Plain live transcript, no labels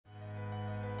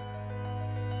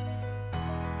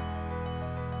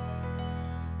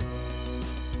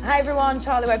Hi everyone,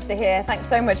 Charlie Webster here. Thanks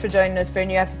so much for joining us for a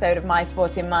new episode of My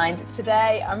Sport in Mind.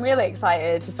 Today, I'm really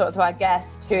excited to talk to our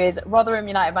guest, who is Rotherham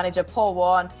United manager Paul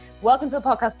Warne. Welcome to the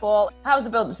podcast, Paul. How's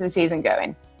the build-up to the season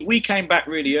going? We came back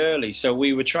really early, so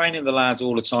we were training the lads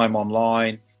all the time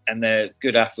online, and they're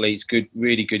good athletes,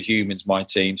 really good humans, my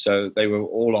team, so they were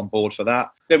all on board for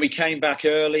that. Then we came back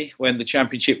early when the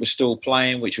Championship was still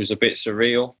playing, which was a bit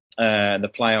surreal, and the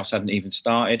playoffs hadn't even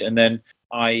started. And then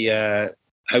I...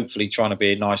 hopefully trying to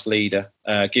be a nice leader,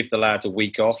 give the lads a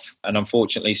week off. And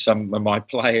unfortunately, some of my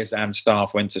players and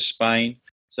staff went to Spain.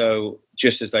 So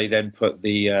just as they then put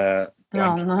the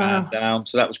ban down.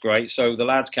 So that was great. So the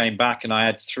lads came back and I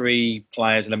had 3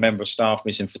 players and a member of staff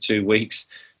missing for 2 weeks,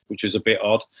 which was a bit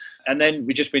odd. And then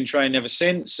we've just been training ever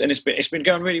since. And it's been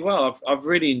going really well. I've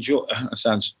really enjoyed, it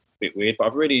sounds a bit weird, but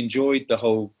I've really enjoyed the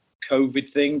whole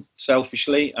COVID thing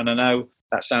selfishly. And I know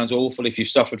that sounds awful. If you've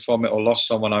suffered from it or lost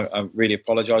someone, I really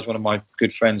apologise. One of my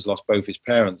good friends lost both his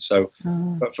parents. So,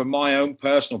 But from my own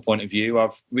personal point of view,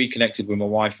 I've reconnected with my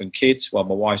wife and kids. Well,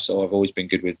 my wife's I've always been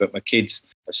good with, but my kids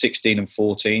are 16 and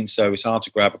 14. So it's hard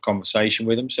to grab a conversation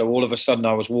with them. So all of a sudden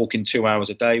I was walking 2 hours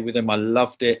a day with them. I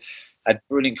loved it. Had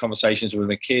brilliant conversations with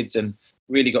my kids and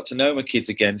really got to know my kids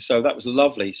again. So that was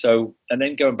lovely. So, and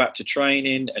then going back to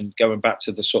training and going back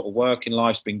to the sort of working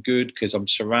life's been good because I'm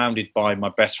surrounded by my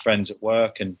best friends at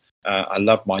work and I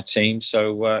love my team.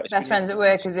 So best friends at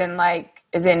work is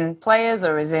in players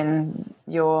or is in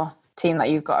your team that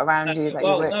you've got around you that you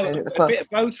work with at the club? A bit of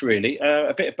both really,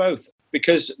 a bit of both.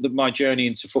 Because my journey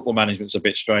into football management is a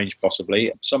bit strange,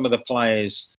 possibly. Some of the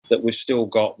players that we've still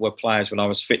got were players when I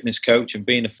was fitness coach, and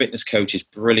being a fitness coach is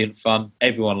brilliant fun.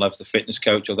 Everyone loves the fitness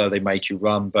coach, although they make you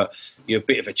run, but you're a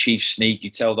bit of a chief sneak. You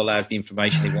tell the lads the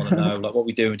information they want to know, like what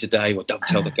we're doing today. Well, don't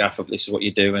tell the gaffer this is what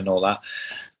you're doing, all that.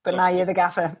 But now you're the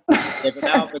gaffer. Yeah, but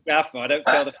now I'm the gaffer. I don't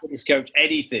tell the fitness coach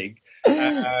anything.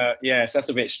 Yes, that's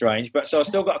a bit strange. But so I've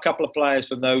still got a couple of players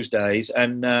from those days,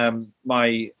 and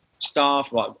my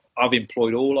staff, like I've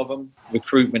employed all of them,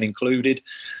 recruitment included.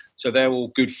 So they're all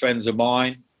good friends of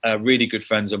mine, really good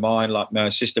friends of mine. Like my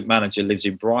assistant manager lives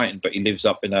in Brighton, but he lives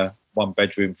up in a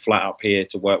 1-bedroom flat up here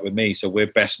to work with me. So we're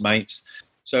best mates.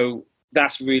 So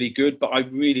that's really good. But I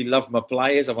really love my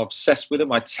players. I'm obsessed with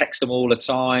them. I text them all the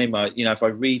time. If I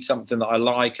read something that I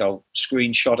like, I'll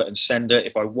screenshot it and send it.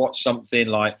 If I watch something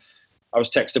like, I was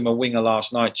texting my winger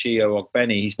last night, Chio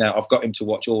Ogbeni. I've got him to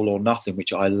watch All or Nothing,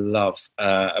 which I love,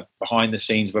 behind the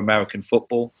scenes of American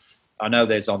football. I know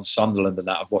there's on Sunderland and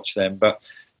that, I've watched them, but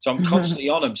so I'm constantly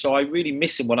on him. So I really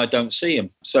miss him when I don't see him.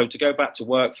 So to go back to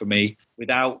work for me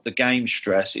without the game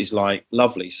stress is like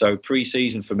lovely. So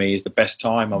pre-season for me is the best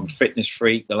time. I'm a fitness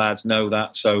freak. The lads know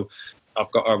that. So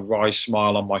I've got a wry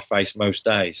smile on my face most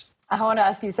days. I want to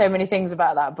ask you so many things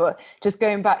about that, but just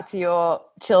going back to your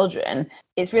children,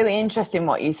 it's really interesting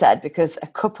what you said because a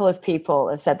couple of people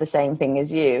have said the same thing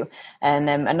as you and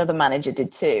another manager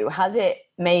did too. Has it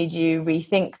made you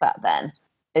rethink that then,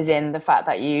 as in the fact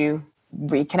that you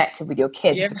reconnected with your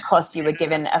kids because you were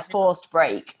given a forced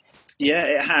break? Yeah,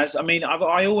 it has. I mean,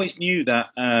 I always knew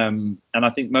that, and I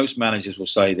think most managers will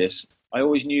say this, I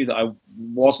always knew that I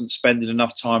wasn't spending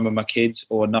enough time with my kids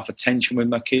or enough attention with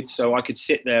my kids. So I could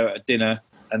sit there at a dinner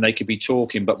and they could be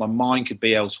talking, but my mind could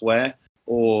be elsewhere,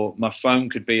 or my phone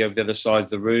could be over the other side of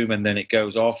the room and then it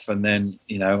goes off. And then,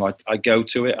 I go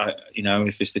to it.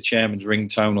 If it's the chairman's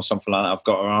ringtone or something like that, I've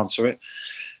got to answer it.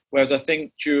 Whereas I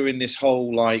think during this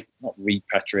whole, not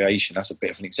repatriation, that's a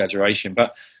bit of an exaggeration,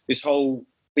 but this whole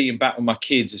being back with my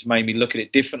kids has made me look at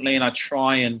it differently. And I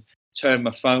try and turn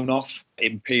my phone off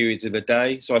in periods of the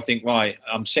day. So I think, right,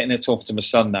 I'm sitting there talking to my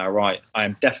son now, right, I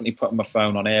am definitely putting my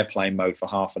phone on airplane mode for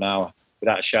half an hour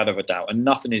without a shadow of a doubt. And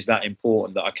nothing is that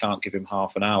important that I can't give him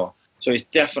half an hour. So it's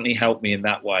definitely helped me in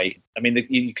that way. I mean,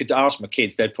 you could ask my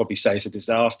kids, they'd probably say it's a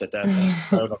disaster, Dad,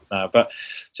 phone off now. But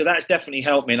so that's definitely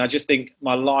helped me. And I just think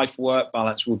my life-work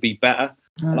balance will be better.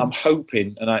 And I'm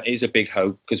hoping, and it is a big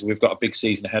hope because we've got a big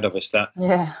season ahead of us, that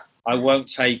I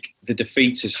won't take the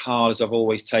defeats as hard as I've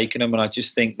always taken them. And I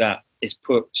just think that it's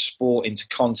put sport into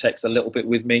context a little bit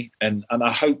with me. And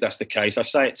I hope that's the case. I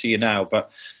say it to you now,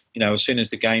 but, as soon as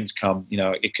the games come,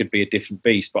 it could be a different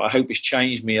beast. But I hope it's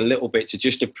changed me a little bit to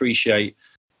just appreciate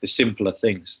the simpler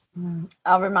things.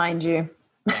 I'll remind you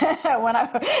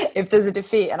if there's a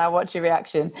defeat and I watch your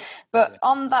reaction. But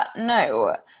on that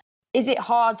note, is it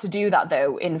hard to do that,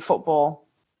 though, in football?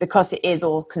 Because it is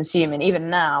all consuming. Even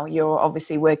now, you're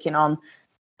obviously working on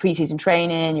pre-season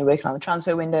training, you're working on the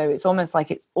transfer window. It's almost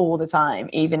like it's all the time,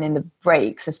 even in the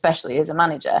breaks, especially as a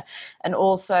manager. And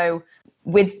also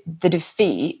with the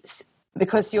defeats,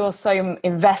 because you're so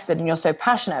invested and you're so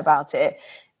passionate about it,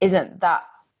 isn't that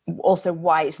also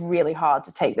why it's really hard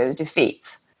to take those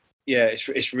defeats. Yeah,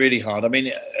 it's really hard. I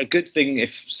mean, a good thing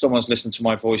if someone's listened to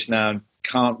my voice now and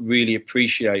can't really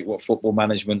appreciate what football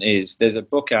management is, there's a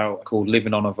book out called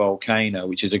Living on a Volcano,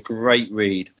 which is a great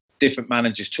read. Different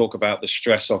managers talk about the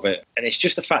stress of it. And it's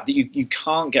just the fact that you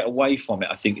can't get away from it,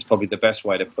 I think is probably the best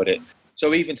way to put it.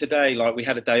 So even today, like we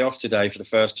had a day off today for the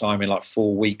first time in like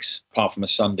 4 weeks, apart from a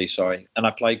Sunday, and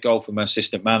I played golf with my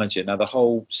assistant manager. Now, the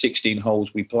whole 16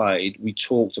 holes we played, we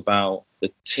talked about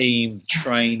the team,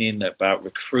 training, about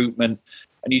recruitment,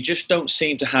 and you just don't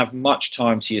seem to have much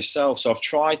time to yourself. So I've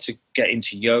tried to get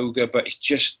into yoga, but it's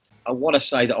just, I want to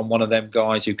say that I'm one of them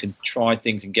guys who can try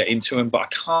things and get into them, but I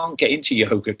can't get into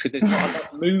yoga because there's not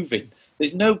enough moving.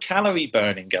 There's no calorie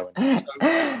burning going on.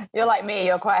 So, you're like me.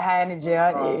 You're quite high energy,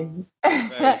 aren't you?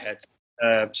 Very hectic.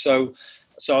 So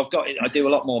I do a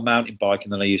lot more mountain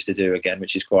biking than I used to do again,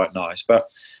 which is quite nice.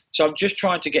 But so I'm just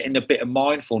trying to get in a bit of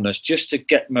mindfulness just to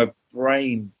get my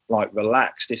brain like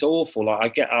relaxed. It's awful. Like I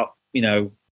get up,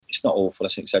 it's not awful,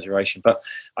 that's an exaggeration, but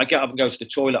I get up and go to the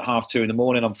toilet 2:30 in the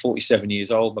morning. I'm 47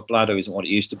 years old. My bladder isn't what it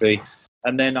used to be.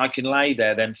 And then I can lay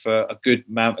there then for a good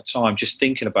amount of time just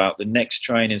thinking about the next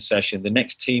training session, the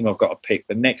next team I've got to pick,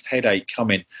 the next headache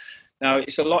coming. Now,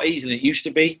 it's a lot easier than it used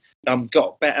to be. I've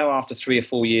got better after 3 or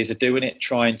 4 years of doing it,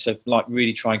 trying to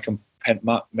really try and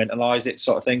compartmentalize it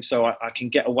sort of thing. So I can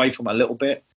get away from it a little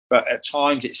bit. But at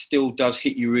times it still does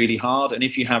hit you really hard. And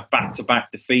if you have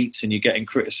back-to-back defeats and you're getting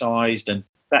criticised, and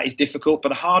that is difficult. But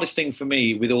the hardest thing for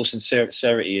me, with all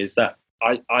sincerity, is that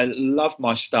I love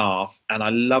my staff and I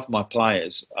love my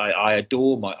players. I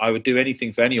adore I would do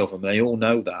anything for any of them. They all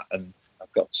know that. And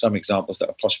I've got some examples that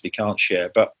I possibly can't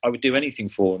share, but I would do anything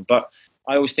for them. But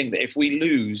I always think that if we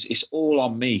lose, it's all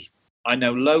on me. I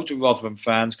know loads of Rotherham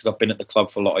fans because I've been at the club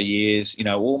for a lot of years.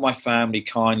 All my family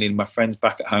kindly and my friends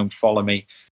back at home follow me.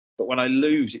 But when I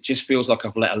lose, it just feels like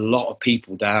I've let a lot of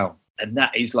people down. And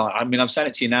that is like, I'm saying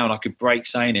it to you now and I could break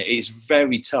saying it. It's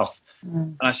very tough.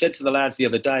 And I said to the lads the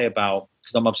other day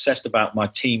because I'm obsessed about my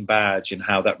team badge and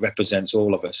how that represents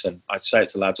all of us. And I say it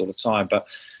to the lads all the time. But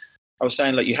I was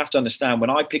saying, look, you have to understand, when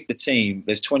I pick the team,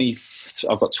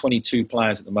 I've got 22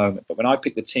 players at the moment. But when I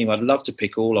pick the team, I'd love to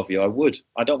pick all of you. I would.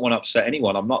 I don't want to upset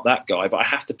anyone. I'm not that guy. But I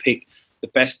have to pick the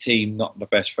best team, not my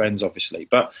best friends, obviously.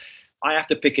 But I have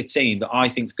to pick a team that I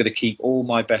think is going to keep all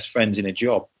my best friends in a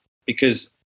job, because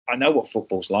I know what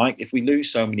football's like. If we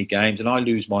lose so many games and I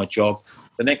lose my job,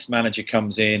 the next manager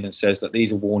comes in and says that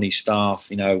these are Warney's staff,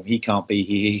 he can't be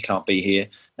here, he can't be here.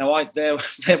 Now, they're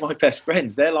my best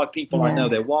friends. They're like people. Yeah. I know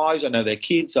their wives, I know their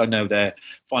kids, I know their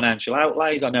financial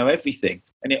outlays, I know everything.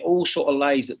 And it all sort of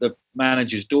lays at the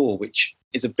manager's door, which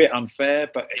is a bit unfair,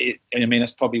 but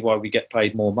that's probably why we get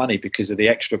paid more money, because of the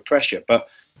extra pressure. But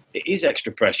it is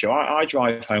extra pressure. I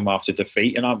drive home after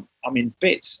defeat and I'm in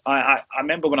bits. I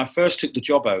remember when I first took the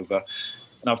job over,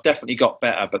 and I've definitely got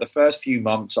better, but the first few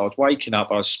months I was waking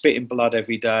up, I was spitting blood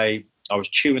every day. I was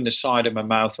chewing the side of my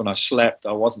mouth when I slept.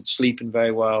 I wasn't sleeping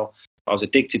very well. I was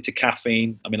addicted to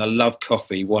caffeine. I love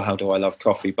coffee. Well, how do I love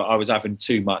coffee? But I was having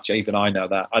too much. Even I know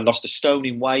that. I lost a stone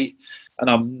in weight, and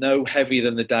I'm no heavier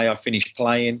than the day I finished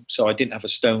playing, so I didn't have a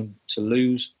stone to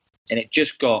lose. And it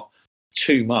just got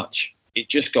too much.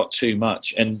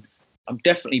 And I'm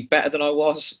definitely better than I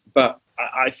was, but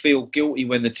I feel guilty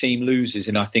when the team loses,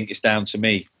 and I think it's down to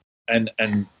me. And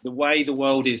the way the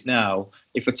world is now,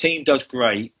 if a team does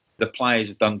great, the players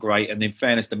have done great, and in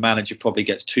fairness, the manager probably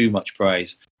gets too much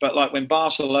praise. But like when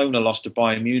Barcelona lost to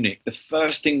Bayern Munich, the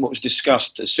first thing that was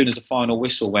discussed as soon as the final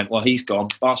whistle went, well, he's gone.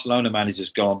 Barcelona manager's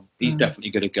gone. He's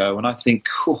definitely going to go. And I think,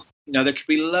 there could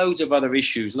be loads of other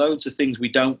issues, loads of things we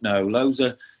don't know, loads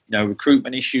of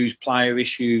recruitment issues, player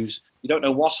issues. You don't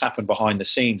know what's happened behind the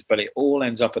scenes, but it all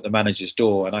ends up at the manager's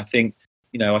door. And I think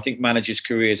managers'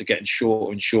 careers are getting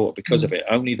shorter and shorter because of it.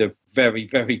 Only the very,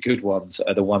 very good ones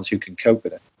are the ones who can cope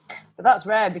with it. But that's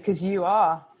rare, because you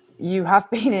have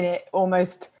been in it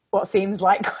almost what seems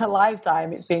like a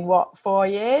lifetime. It's been 4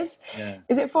 years? Yeah.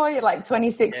 Is it 4 years? Like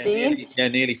 2016?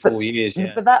 Nearly 4 years.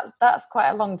 Yeah. But that's quite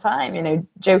a long time.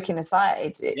 Joking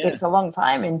aside, it's a long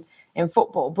time in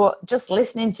football. But just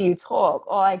listening to you talk,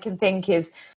 all I can think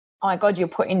is, oh my God, you're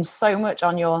putting so much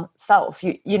on yourself.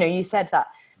 You said that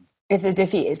if there's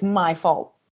defeat, it's my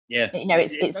fault. Yeah.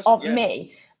 It's of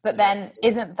me. But then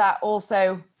isn't that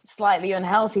also slightly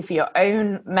unhealthy for your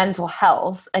own mental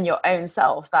health and your own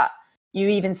self? That you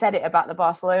even said it about the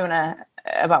Barcelona,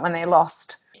 about when they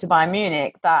lost to Bayern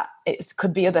Munich, that it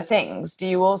could be other things. Do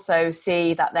you also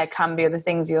see that there can be other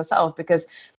things yourself? Because,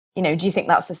 do you think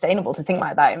that's sustainable to think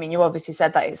like that? You obviously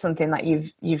said that it's something that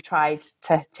you've tried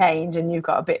to change and you've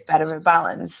got a bit better of a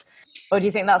balance. Or do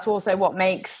you think that's also what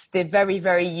makes the very,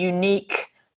 very unique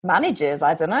managers?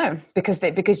 I don't know,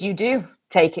 because you do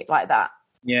take it like that.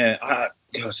 Yeah,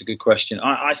 that's a good question.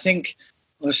 I think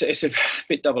it's a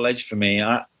bit double-edged for me.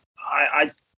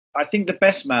 I think the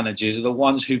best managers are the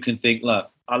ones who can think, look,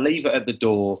 I'll leave it at the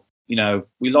door.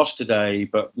 We lost today,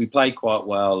 but we played quite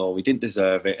well, or we didn't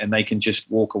deserve it, and they can just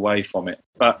walk away from it.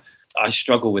 But I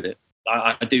struggle with it.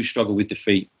 I do struggle with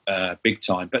defeat big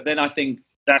time. But then I think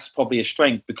that's probably a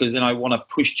strength, because then I want to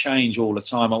push change all the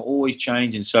time. I'm always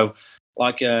changing. So,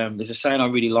 there's a saying I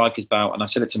really like about, and I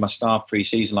said it to my staff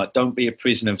pre-season, don't be a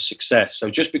prisoner of success.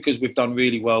 So just because we've done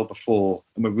really well before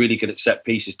and we're really good at set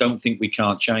pieces, don't think we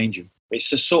can't change them. It's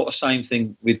the sort of same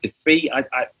thing with defeat.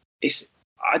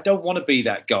 I don't want to be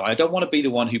that guy. I don't want to be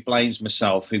the one who blames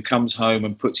myself, who comes home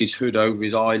and puts his hood over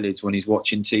his eyelids when he's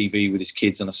watching TV with his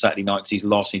kids on a Saturday night because he's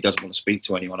lost and he doesn't want to speak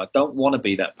to anyone. I don't want to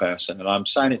be that person. And I'm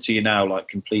saying it to you now,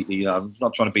 completely, I'm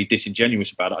not trying to be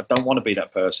disingenuous about it. I don't want to be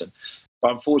that person.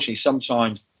 But unfortunately,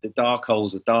 sometimes the dark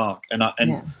holes are dark. And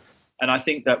I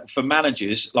think that for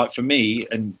managers, like for me,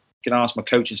 and can ask my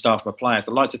coaching staff, my players,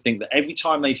 I like to think that every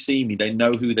time they see me, they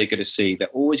know who they're going to see. They're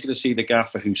always going to see the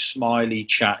gaffer who's smiley,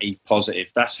 chatty,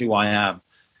 positive. That's who I am.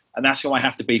 And that's who I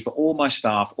have to be for all my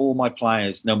staff, all my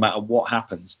players, no matter what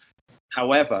happens.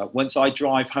 However, once I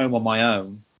drive home on my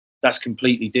own, that's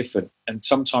completely different. And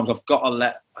sometimes I've got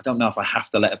to I don't know if I have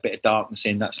to let a bit of darkness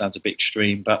in. That sounds a bit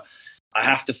extreme, but I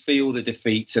have to feel the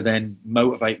defeat to then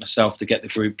motivate myself to get the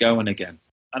group going again.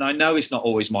 And I know it's not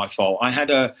always my fault. I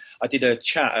did a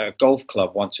chat at a golf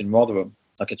club once in Rotherham,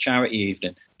 like a charity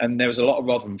evening, and there was a lot of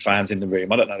Rotherham fans in the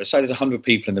room. I don't know, they say there's 100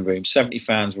 people in the room, 70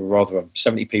 fans were Rotherham,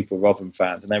 70 people were Rotherham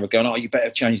fans, and they were going, "Oh, you better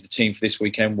change the team for this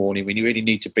weekend, Warnie. We really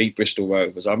need to beat Bristol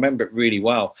Rovers." I remember it really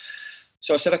well.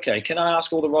 So I said, "Okay, can I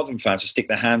ask all the Rotherham fans to stick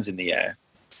their hands in the air?"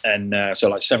 And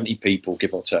so 70 people,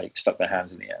 give or take, stuck their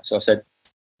hands in the air. So I said,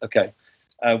 "Okay.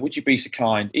 Would you be so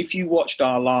kind, if you watched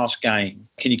our last game,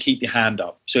 can you keep your hand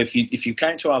up? So if you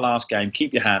came to our last game,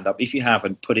 keep your hand up. If you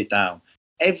haven't, put it down."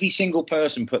 Every single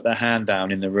person put their hand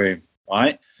down in the room,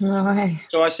 right? No way.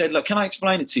 So I said, "Look, can I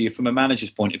explain it to you from a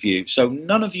manager's point of view? So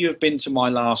none of you have been to my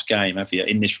last game, have you,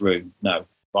 in this room? No,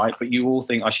 right? But you all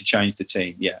think I should change the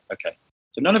team. Yeah, okay.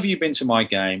 So none of you have been to my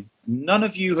game. None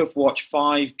of you have watched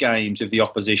 5 games of the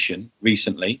opposition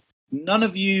recently. None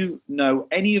of you know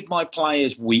any of my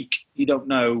players' week. You don't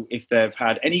know if they've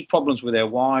had any problems with their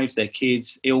wives, their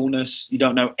kids, illness. You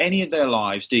don't know any of their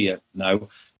lives, do you? No.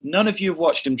 None of you have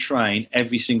watched them train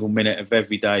every single minute of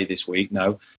every day this week.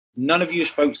 No. None of you have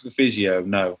spoke to the physio.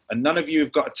 No. And none of you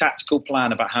have got a tactical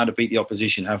plan about how to beat the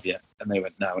opposition, have you?" And they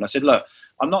went, "No." And I said, "Look,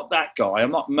 I'm not that guy.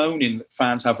 I'm not moaning that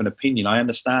fans have an opinion. I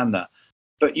understand that.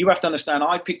 But you have to understand,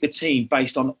 I pick the team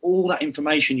based on all that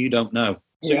information you don't know.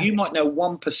 So you might know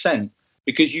 1%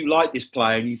 because you like this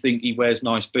player and you think he wears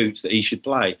nice boots that he should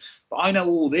play. But I know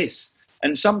all this.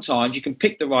 And sometimes you can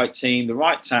pick the right team, the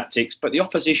right tactics, but the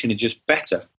opposition is just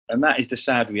better. And that is the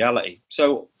sad reality.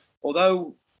 So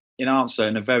although in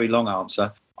a very long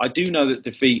answer, I do know that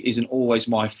defeat isn't always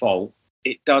my fault.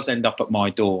 It does end up at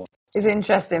my door. It's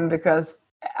interesting because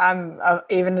I'm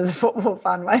even as a football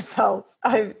fan myself,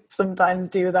 I sometimes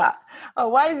do that. Oh,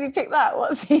 why does he pick that?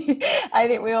 What's he? I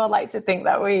think we all like to think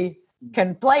that we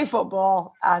can play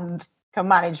football and can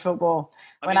manage football.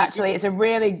 When actually it's a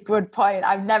really good point.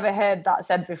 I've never heard that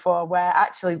said before, where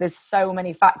actually there's so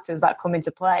many factors that come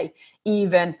into play.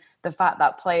 Even the fact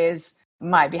that players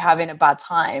might be having a bad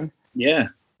time. Yeah.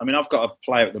 I mean, I've got a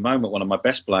player at the moment, one of my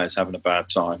best players, having a bad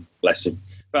time, bless him.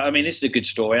 But I mean, this is a good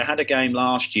story. I had a game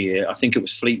last year, I think it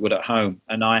was Fleetwood at home,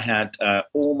 and I had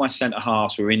all my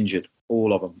centre-halves were injured,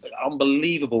 all of them.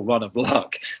 Unbelievable run of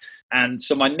luck. And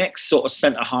so my next sort of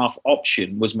centre-half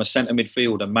option was my centre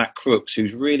midfielder, Matt Crooks,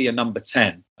 who's really a number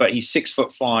 10, but he's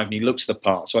 6'5" and he looks the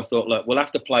part. So I thought, look, we'll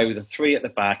have to play with a 3 at the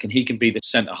back and he can be the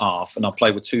centre-half and I'll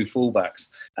play with 2 fullbacks.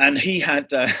 And he had,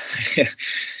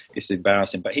 it's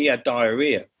embarrassing, but he had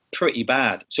diarrhoea. Pretty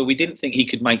bad. So we didn't think he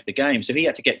could make the game. So he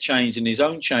had to get changed in his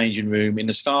own changing room, in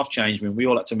the staff changing room. We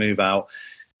all had to move out.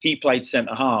 He played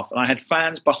centre-half. And I had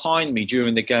fans behind me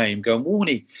during the game going,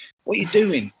 "Warnie, what are you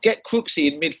doing? Get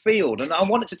Crooksy in midfield." And I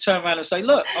wanted to turn around and say,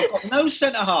 "Look, I've got no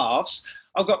centre-halves.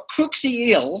 I've got Crooksy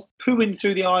ill, pooing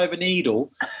through the eye of a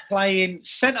needle, playing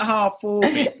centre-half for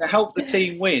me to help the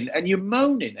team win. And you're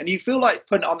moaning. And you feel like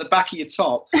putting it on the back of your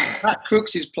top. Matt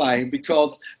Crooks is playing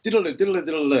because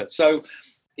diddle-diddle-diddle-diddle." So,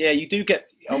 yeah, you do get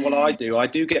what I do. I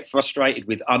do get frustrated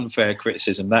with unfair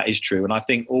criticism. That is true. And I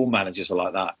think all managers are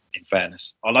like that, in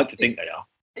fairness. I like to think they are.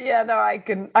 Yeah, no, I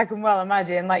can well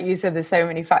imagine. Like you said, there's so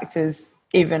many factors,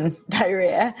 even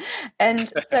diarrhea.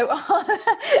 And so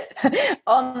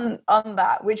on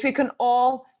that, which we can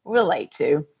all relate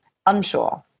to, I'm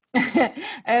sure.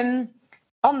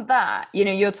 On that,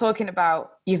 you're talking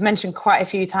about, you've mentioned quite a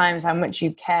few times how much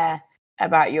you care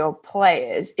about your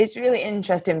players. It's really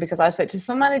interesting because I spoke to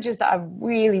some managers that are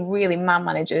really, really man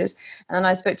managers. And then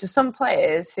I spoke to some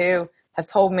players who have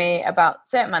told me about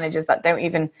certain managers that don't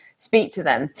even speak to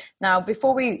them. Now,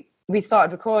 before we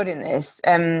started recording this,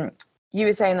 you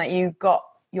were saying that you got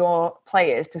your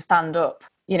players to stand up,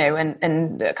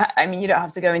 and I mean, you don't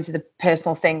have to go into the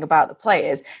personal thing about the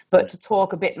players, but to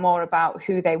talk a bit more about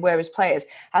who they were as players.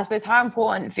 I suppose, how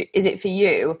important is it for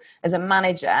you as a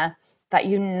manager that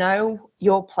you know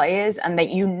your players and that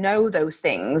you know those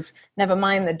things, never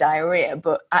mind the diarrhea,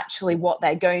 but actually what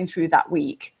they're going through that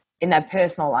week in their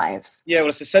personal lives? Yeah, well,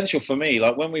 it's essential for me.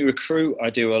 Like when we recruit, I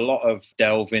do a lot of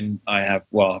delving. I've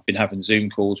been having Zoom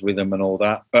calls with them and all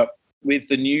that. But with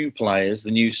the new players,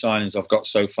 the new signings I've got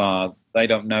so far, they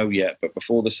don't know yet. But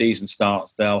before the season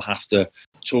starts, they'll have to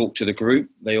talk to the group.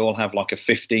 They all have like a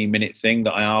 15-minute thing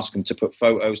that I ask them to put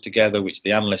photos together, which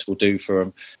the analyst will do for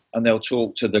them. And they'll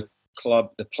talk to the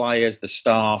club, the players, the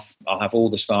staff. I'll have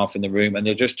all the staff in the room and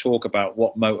they'll just talk about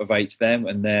what motivates them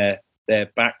and their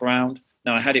background.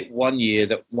 Now, I had it one year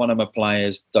that one of my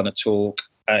players done a talk.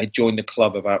 He joined the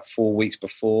club about 4 weeks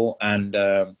before, and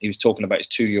he was talking about his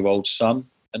 2-year-old son.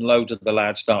 And loads of the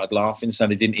lads started laughing, so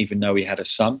they didn't even know he had a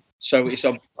son. So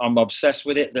I'm obsessed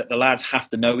with it that the lads have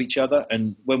to know each other.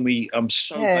 And when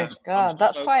God,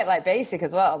 that's quite like basic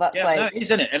as well. That's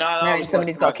isn't it? And knowing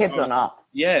somebody's got kids or not.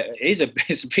 Yeah, it's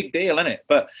a big deal, isn't it?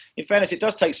 But in fairness, it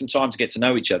does take some time to get to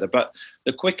know each other. But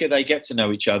the quicker they get to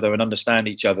know each other and understand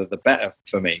each other, the better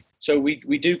for me. So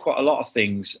we do quite a lot of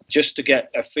things just to get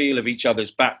a feel of each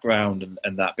other's background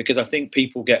and that, because I think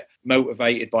people get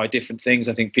motivated by different things.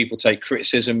 I think people take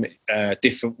criticism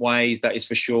different ways, that is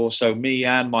for sure. So me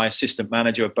and my assistant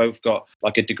manager have both got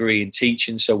like a degree in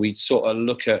teaching. So we sort of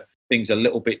look at things a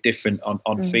little bit different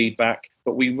on feedback.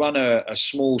 But we run a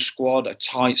small squad, a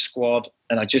tight squad,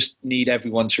 and I just need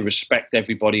everyone to respect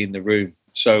everybody in the room.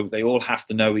 So they all have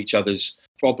to know each other's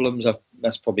problems.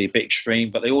 That's probably a bit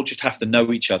extreme, but they all just have to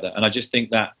know each other. And I just think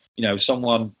that,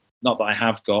 someone, not that I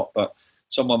have got, but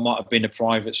someone might have been a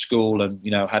private school and,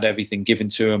 had everything given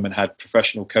to them and had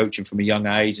professional coaching from a young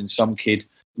age. And some kid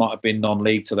might have been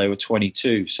non-league till they were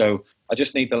 22. So I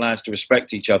just need the lads to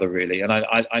respect each other, really. And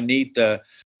I need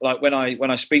when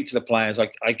I speak to the players,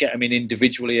 I get them in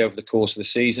individually over the course of the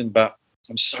season, but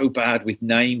I'm so bad with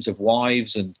names of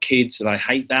wives and kids, and I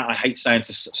hate that. I hate saying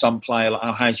to some player, like,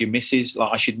 "Oh, how's your missus?"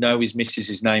 Like, I should know his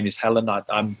missus's name is Helen. I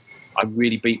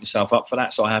really beat myself up for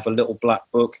that. So I have a little black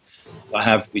book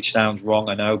which sounds wrong,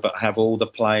 I know, but I have all the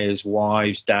players'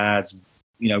 wives, dads,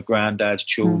 granddads,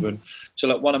 children. So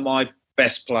like one of my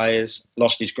best players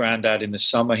lost his granddad in the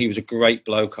summer. He was a great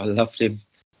bloke. I loved him.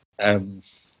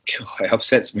 It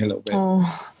upsets me a little bit.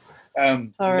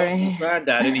 Sorry.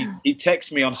 Granddad, and he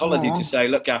texts me on holiday to say,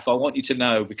 "Look, Gaff, I want you to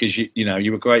know, because you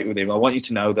were great with him. I want you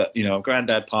to know that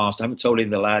Granddad passed. I haven't told any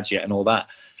of the lads yet, and all that."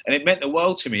 And it meant the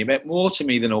world to me. It meant more to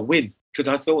me than a win, because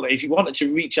I thought that if he wanted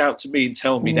to reach out to me and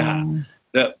tell me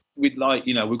that we'd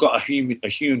we've got a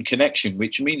human connection,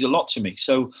 which means a lot to me.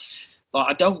 So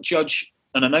I don't judge,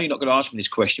 and I know you're not going to ask me this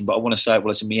question, but I want to say it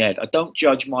while it's in my head. I don't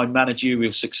judge my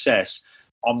managerial success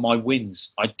on my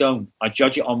wins. I don't. I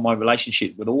judge it on my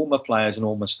relationship with all my players and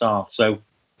all my staff. So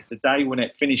the day when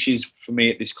it finishes for me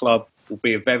at this club will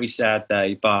be a very sad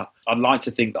day, but I'd like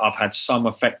to think that I've had some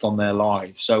effect on their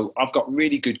lives. So I've got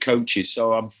really good coaches,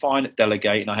 so I'm fine at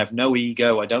delegating. I have no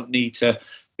ego. I don't need to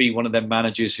be one of them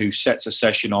managers who sets a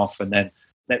session off and then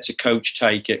lets a coach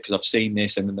take it, because I've seen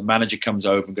this, and then the manager comes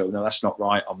over and goes, "No, that's not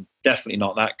right." I'm definitely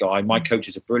not that guy. My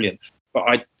coaches are brilliant. But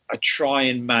I try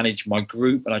and manage my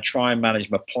group, and I try and manage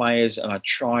my players, and I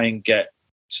try and get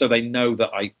so they know that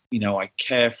I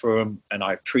care for them and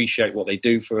I appreciate what they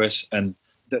do for us, and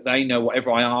that they know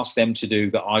whatever I ask them to do,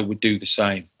 that I would do the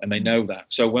same, and they know that.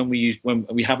 So when we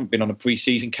haven't been on a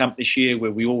pre-season camp this year,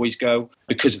 where we always go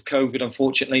because of COVID,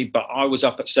 unfortunately, but I was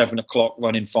up at 7:00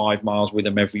 running 5 miles with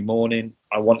them every morning.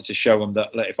 I wanted to show them that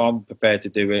if I'm prepared to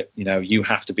do it, you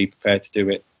have to be prepared to do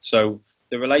it. So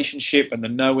the relationship and the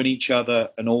knowing each other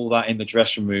and all that in the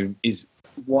dressing room is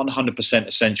 100%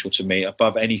 essential to me,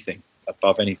 above anything.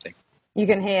 You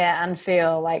can hear and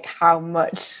feel like how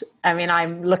much, I mean,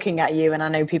 I'm looking at you and I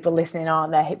know people listening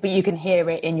aren't there, but you can hear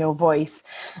it in your voice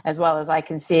as well as I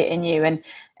can see it in you.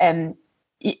 And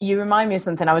you remind me of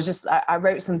something. I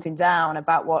wrote something down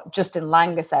about what Justin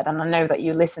Langer said, and I know that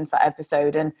you listened to that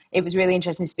episode, and it was really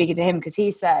interesting speaking to him, because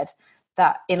he said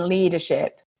that in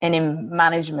leadership and in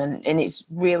management, and it's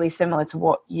really similar to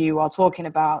what you are talking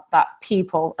about, that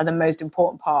people are the most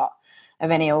important part of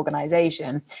any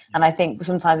organization. And I think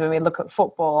sometimes when we look at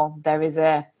football, there is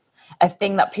a a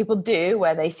thing that people do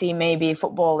where they see maybe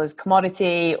football as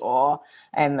commodity, or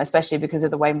especially because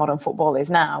of the way modern football is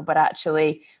now. But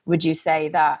actually, would you say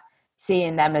that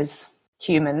seeing them as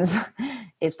humans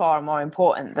is far more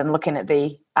important than looking at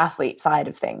the athlete side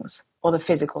of things or the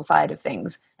physical side of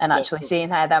things, and actually seeing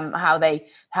how they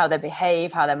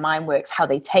behave, how their mind works, how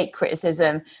they take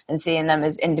criticism, and seeing them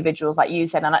as individuals, like you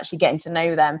said, and actually getting to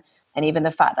know them? And even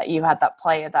the fact that you had that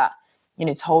player that, you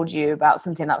know, told you about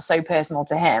something that was so personal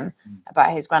to him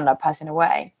about his granddad passing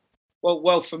away.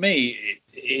 Well, for me,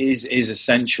 it is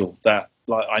essential that,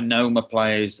 like, I know my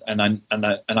players, and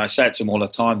I say it to them all the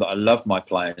time that I love my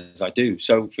players. I do.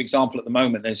 So, for example, at the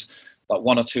moment, there's like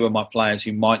one or two of my players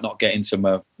who might not get into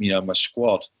my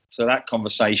squad. So that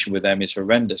conversation with them is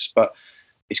horrendous, but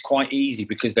it's quite easy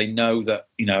because they know that,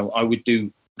 you know, I would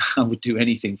do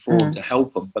anything for them to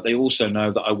help them, but they also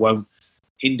know that I won't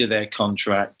hinder their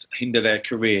contract, hinder their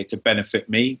career to benefit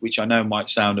me, which I know might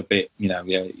sound a bit, you know,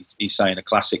 yeah, he's saying a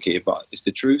classic here, but it's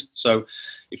the truth. So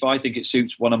if I think it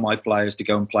suits one of my players to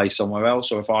go and play somewhere else,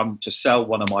 or if I'm to sell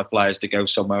one of my players to go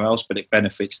somewhere else, but it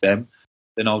benefits them,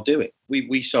 then I'll do it.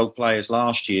 We sold players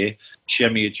last year,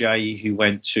 Shemi Ajayi, who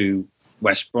went to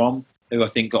West Brom, who I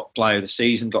think got player of the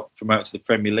season, got promoted to the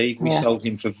Premier League. We sold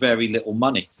him for very little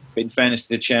money. But in fairness to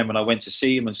the chairman, I went to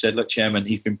see him and said, look, chairman,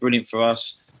 he's been brilliant for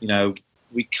us. You know,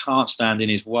 we can't stand in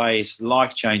his way. It's a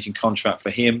life-changing contract for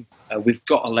him. We've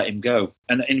got to let him go.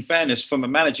 And in fairness, from a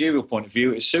managerial point of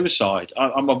view, it's suicide.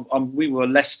 We were a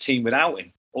less team without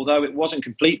him, although it wasn't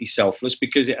completely selfless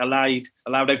because it allowed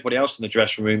everybody else in the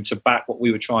dressing room to back what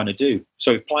we were trying to do.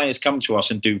 So if players come to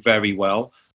us and do very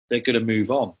well, they're going to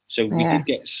move on. So we did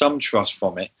get some trust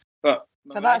from it.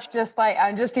 But that's just like,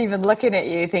 I'm just even looking at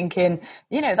you thinking,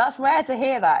 you know, that's rare to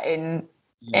hear that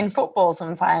in football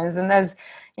sometimes. And there's,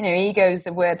 you know, ego is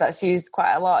the word that's used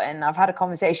quite a lot. And I've had a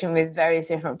conversation with various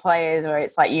different players where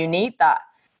it's like, you need that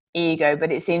ego,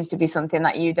 but it seems to be something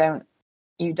that you don't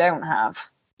have.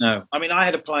 No, I mean, I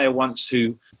had a player once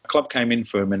who a club came in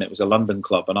for him, and it was a London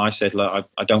club. And I said, look,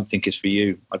 I don't think it's for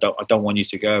you. I don't want you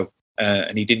to go.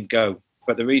 And he didn't go.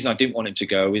 But the reason I didn't want him to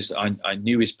go is I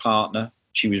knew his partner.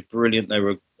 She was brilliant. They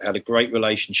had a great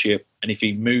relationship. And if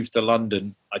he moved to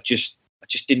London, I just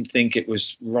didn't think it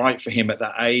was right for him at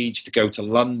that age to go to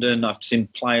London. I've seen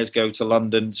players go to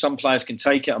London. Some players can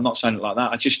take it. I'm not saying it like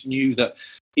that. I just knew that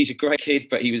he's a great kid,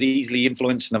 but he was easily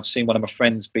influenced. And I've seen one of my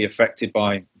friends be affected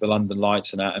by the London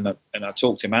lights and that. And I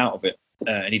talked him out of it.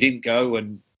 And he didn't go.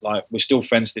 And like, we're still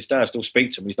friends to this day. I still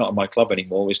speak to him. He's not in my club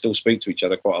anymore. We still speak to each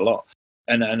other quite a lot.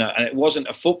 And it wasn't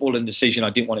a footballing decision. I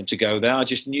didn't want him to go there. I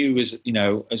just knew,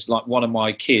 as like one of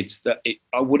my kids, that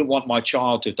I wouldn't want my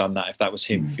child to have done that if that was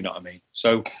him, if you know what I mean.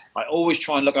 So I always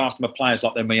try and look after my players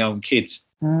like they're my own kids.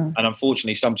 And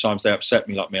unfortunately, sometimes they upset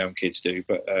me like my own kids do.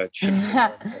 But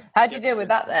how do you deal with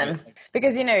that then?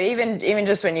 Because, you know, even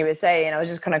just when you were saying, I was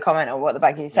just kind of comment on what the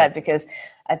back of you said, because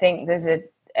I think there's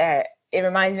it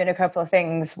reminds me of a couple of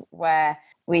things where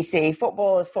we see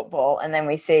football as football, and then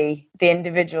we see the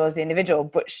individual as the individual.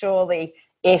 But surely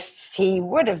if he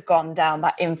would have gone down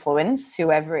that influence,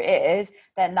 whoever it is,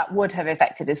 then that would have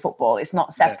affected his football. It's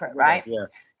not separate, right?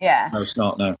 Yeah. No, it's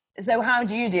not, no. So how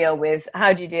do you deal with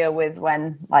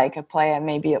when like a player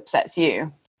maybe upsets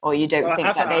you, or you don't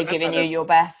think that they're giving you your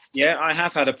best? Yeah, I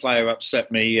have had a player upset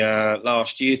me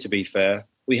last year, to be fair.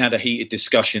 We had a heated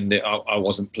discussion that I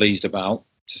wasn't pleased about,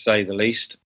 to say the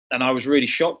least. And I was really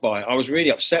shocked by it. I was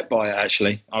really upset by it,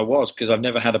 actually. I was, because I've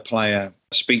never had a player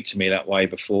speak to me that way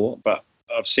before. But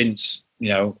I've since, you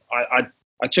know,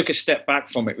 I took a step back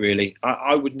from it, really.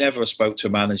 I would never have spoke to a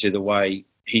manager the way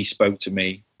he spoke to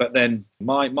me. But then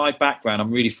my background,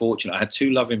 I'm really fortunate. I had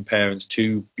two loving parents,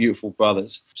 two beautiful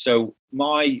brothers. So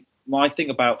my thing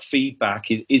about feedback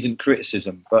isn't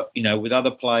criticism. But, you know, with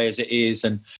other players, it is.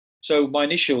 And so my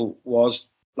initial was,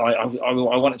 like, I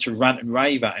wanted to rant and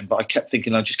rave at him, but I kept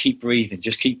thinking, just keep breathing,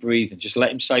 just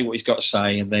let him say what he's got to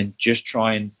say, and then just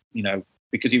try and, you know,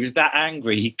 because he was that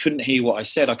angry, he couldn't hear what I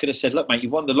said. I could have said, look, mate, you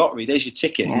won the lottery, there's your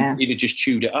ticket. Yeah. He'd have just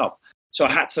chewed it up. So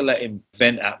I had to let him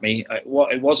vent at me.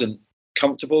 It wasn't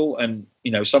comfortable, and,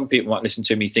 you know, some people might listen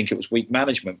to me think it was weak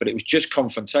management, but it was just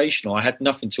confrontational. I had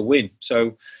nothing to win.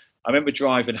 So I remember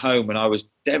driving home and I was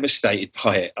devastated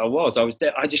by it.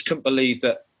 I just couldn't believe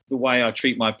that the way I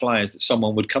treat my players, that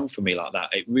someone would come for me like that.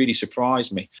 It really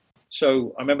surprised me.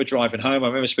 So I remember driving home. I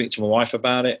remember speaking to my wife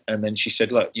about it. And then she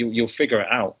said, look, you'll figure it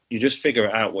out. You just figure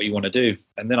it out what you want to do.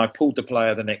 And then I pulled the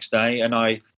player the next day. And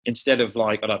instead of,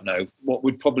 like, I don't know, what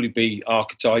would probably be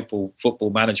archetypal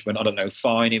football management, I don't know,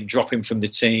 fine him, drop him from the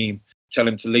team, tell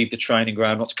him to leave the training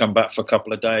ground, not to come back for a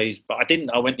couple of days. But I didn't.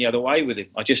 I went the other way with him.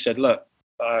 I just said, look,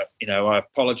 you know, I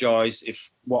apologise if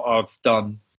what I've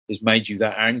done has made you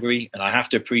that angry, and I have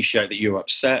to appreciate that you're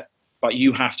upset. But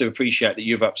you have to appreciate that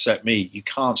you've upset me. You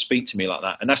can't speak to me like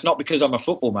that. And that's not because I'm a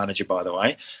football manager, by the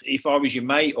way. If I was your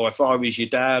mate, or if I was your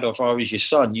dad, or if I was your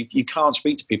son, you can't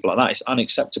speak to people like that. It's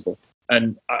unacceptable.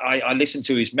 And I listened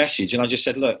to his message, and I just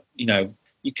said, look,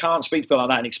 you can't speak to people like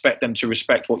that and expect them to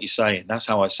respect what you're saying. That's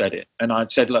how I said it. And I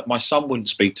said, look, my son wouldn't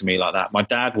speak to me like that. My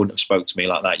dad wouldn't have spoke to me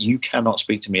like that. You cannot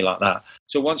speak to me like that.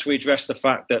 So once we addressed the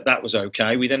fact that that was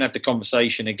okay, we then had the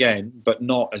conversation again, but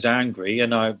not as angry.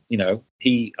 And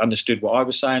he understood what I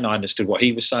was saying. I understood what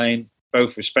he was saying.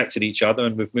 Both respected each other,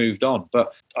 and we've moved on.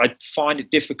 But I find it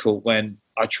difficult when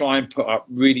I try and put up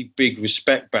really big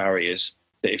respect barriers,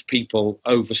 that if people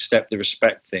overstep the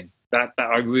respect thing, that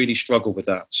I really struggle with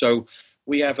that. So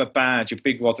we have a badge, a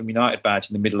big Rotherham United badge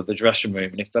in the middle of the dressing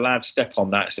room. And if the lads step on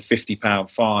that, it's a £50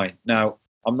 fine. Now,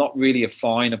 I'm not really a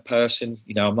finer person.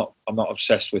 I'm not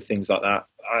obsessed with things like that.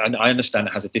 I understand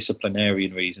it has a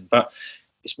disciplinarian reason, but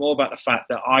it's more about the fact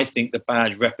that I think the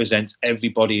badge represents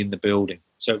everybody in the building.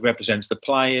 So it represents the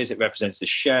players, it represents the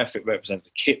chef, it represents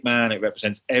the kit man, it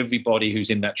represents everybody who's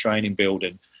in that training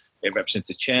building. It represents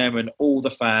the chairman, all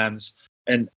the fans.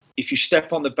 And if you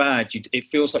step on the badge, it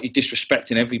feels like you're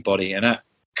disrespecting everybody, and that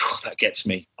gets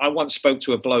me. I once spoke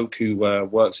to a bloke who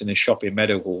works in a shop in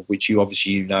Meadowhall, which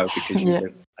because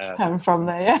I'm from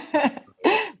there. Yeah.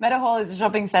 Meadowhall is a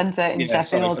shopping centre in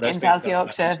Sheffield, in South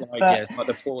Yorkshire,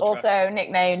 also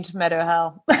nicknamed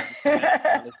Meadowhall.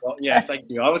 Yeah, thank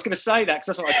you. I was going to say that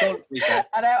because that's what I thought.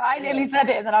 I know. I nearly said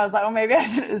it, and then I was like, well, maybe I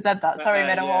should have said that. Sorry,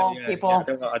 Meadowhall people.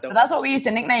 But that's what we used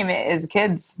to nickname it as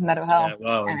kids, Meadowhall. Yeah,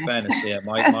 well, in fairness,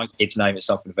 my kid's name is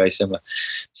something very similar.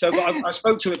 So, but I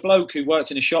spoke to a bloke who worked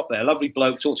in a shop there, a lovely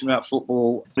bloke, talked to me about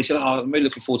football. He said, I'm really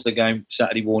looking forward to the game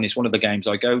Saturday morning. It's one of the games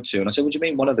I go to. And I said, what do you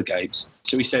mean one of the games?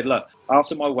 So he said, look,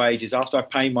 after my wages, after I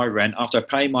pay my rent, after I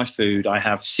pay my food, I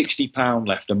have £60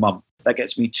 left a month. That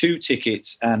gets me 2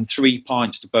 tickets and 3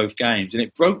 pints to both games. And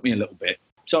it broke me a little bit.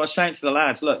 So I was saying to the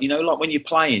lads, look, like when you're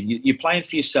playing, you're playing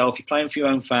for yourself, you're playing for your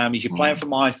own families, you're playing for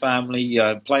my family,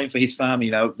 playing for his family,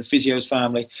 the physio's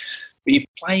family. But you're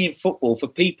playing football for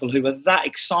people who are that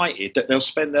excited that they'll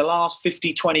spend their last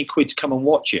 50, 20 quid to come and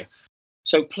watch you.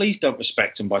 So please don't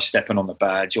respect them by stepping on the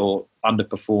badge or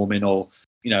underperforming or,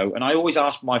 and I always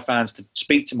ask my fans to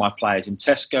speak to my players in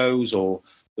Tesco's or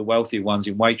the wealthier ones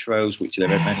in Waitrose, which there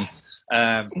are many,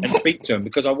 and speak to them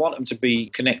because I want them to be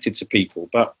connected to people.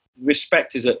 But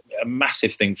respect is a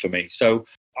massive thing for me. So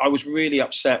I was really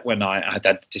upset when I had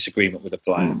that disagreement with a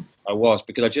player. I was,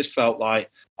 because I just felt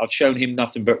like I've shown him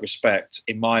nothing but respect,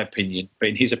 in my opinion, but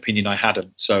in his opinion, I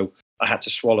hadn't. So I had to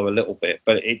swallow a little bit,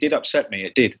 but it did upset me.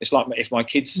 It did. It's like if my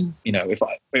kids,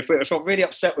 if I'm really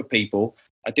upset with people,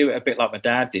 I do it a bit like my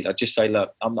dad did. I just say,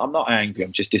 look, I'm not angry.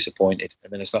 I'm just disappointed.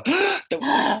 And then it's like, don't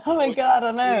say, oh my God,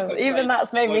 I know. Even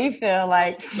that's made me feel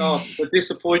like God, the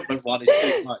disappointment one is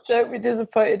too much. Don't be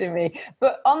disappointed in me.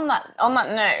 But on that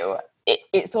note,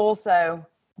 it's also,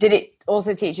 did it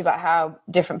also teach you about how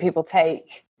different people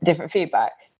take different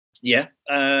feedback? Yeah.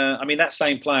 That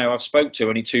same player I've spoke to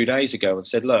only 2 days ago and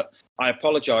said, look, I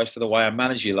apologise for the way I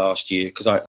managed you last year because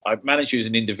I managed you as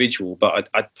an individual, but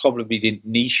I probably didn't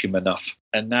niche him enough.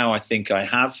 And now I think I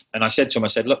have. And I said to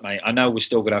him, look, mate, I know we're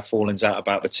still going to have fallings out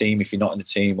about the team if you're not in the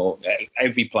team, or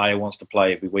every player wants to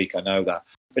play every week. I know that.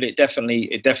 But it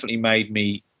definitely made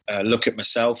me look at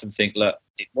myself and think, look,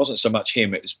 it wasn't so much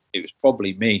him. It was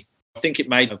probably me. I think it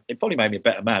probably made me a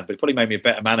better man, but it probably made me a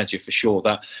better manager for sure.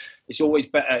 That it's always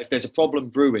better if there's a problem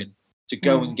brewing to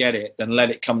go and get it than let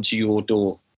it come to your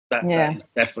door. That is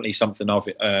definitely something I've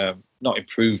not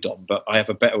improved on, but I have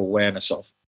a better awareness of.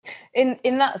 In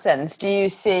that sense, do you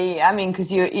see? I mean,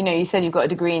 because you said you've got a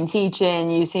degree in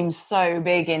teaching. You seem so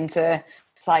big into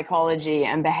psychology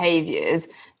and behaviours.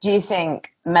 Do you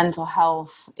think mental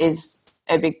health is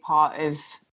a big part of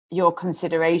your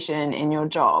consideration in your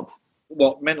job?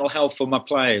 What, mental health for my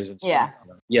players and stuff?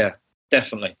 Yeah,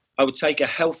 definitely. I would take a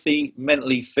healthy,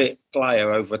 mentally fit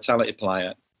player over a talented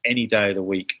player any day of the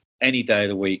week.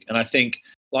 And I think,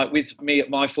 like with me at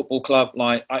my football club,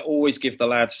 like I always give the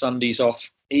lads Sundays off,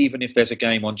 even if there's a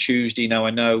game on Tuesday. Now,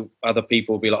 I know other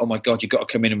people will be like, oh my God, you've got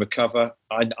to come in and recover.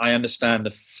 I understand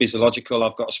the physiological.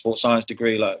 I've got a sports science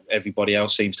degree like everybody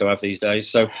else seems to have these days.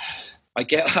 So I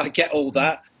get all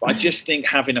that. But I just think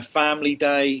having a family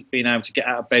day, being able to get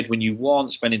out of bed when you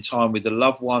want, spending time with the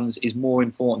loved ones is more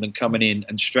important than coming in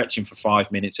and stretching for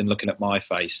 5 minutes and looking at my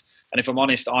face. And if I'm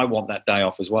honest, I want that day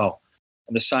off as well.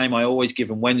 And the same, I always give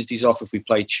them Wednesdays off if we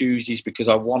play Tuesdays, because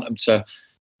I want them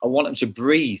to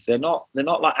breathe. They're not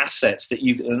like assets they're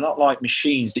not like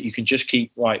machines that you can just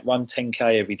keep run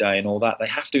 10K every day and all that. They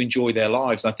have to enjoy their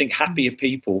lives. And I think happier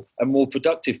people are more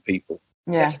productive people.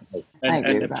 Yeah, definitely. I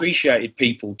agree And with that. appreciated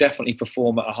people definitely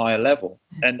perform at a higher level.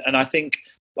 And I think,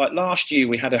 like last year,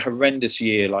 we had a horrendous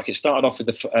year. Like it started off with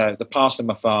the passing of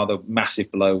my father,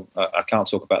 massive blow. I can't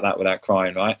talk about that without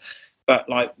crying, right? But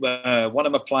like one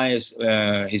of my players,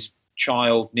 his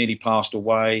child nearly passed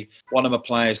away. One of my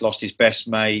players lost his best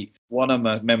mate. One of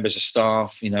my members of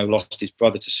staff, lost his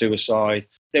brother to suicide.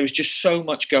 There was just so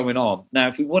much going on. Now,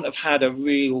 if we wouldn't have had a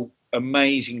real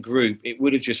amazing group, it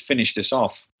would have just finished us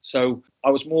off. So I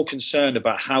was more concerned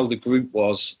about how the group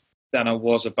was than I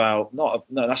was about, no,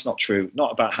 that's not true.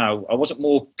 Not about how, I wasn't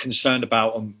more concerned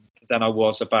about them than I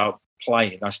was about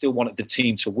playing. I still wanted the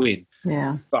team to win.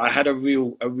 Yeah. But I had a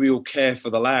real care for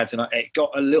the lads, and it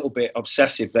got a little bit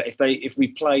obsessive that if we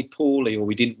played poorly or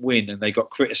we didn't win and they got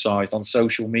criticised on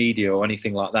social media or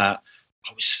anything like that,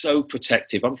 I was so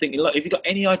protective. I'm thinking, look, if you've got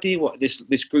any idea what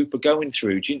this group are going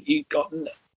through,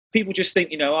 people just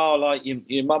think, like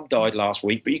your mum died last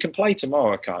week, but you can play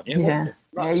tomorrow, can't you? Yeah.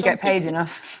 Like, you get paid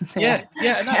enough. Yeah.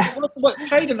 No,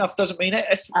 paid enough doesn't mean it.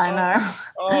 I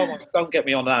know. Don't get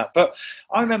me on that. But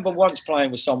I remember once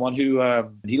playing with someone who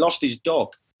he lost his dog.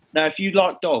 Now, if you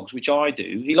like dogs, which I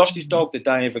do, he lost his dog the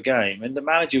day of a game, and the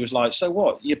manager was like, "So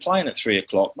what? You're playing at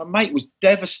 3:00?" My mate was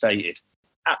devastated,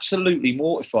 absolutely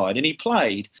mortified, and he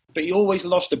played, but he always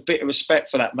lost a bit of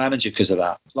respect for that manager because of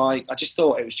that. Like, I just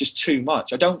thought it was just too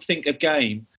much. I don't think a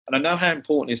game, and I know how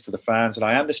important it is to the fans, and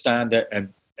I understand it,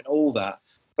 and all that.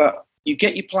 But you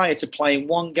get your player to play in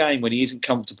one game when he isn't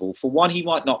comfortable. For one, he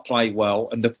might not play well,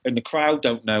 and the crowd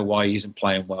don't know why he isn't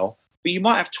playing well. But you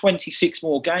might have 26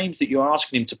 more games that you're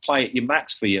asking him to play at your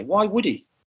max for you. Why would he?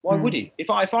 Why would he? If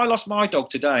I lost my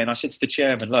dog today and I said to the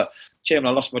chairman, look, chairman,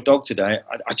 I lost my dog today.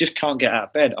 I just can't get out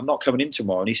of bed. I'm not coming in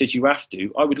tomorrow. And he says, you have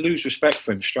to. I would lose respect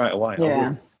for him straight away.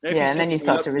 Yeah. And then you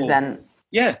start to resent.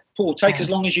 Yeah, Paul, take as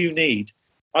long as you need.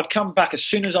 I'd come back as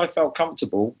soon as I felt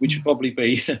comfortable, which would probably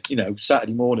be,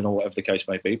 Saturday morning or whatever the case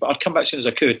may be. But I'd come back as soon as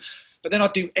I could. But then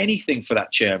I'd do anything for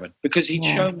that chairman because he'd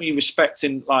shown me respect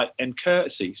and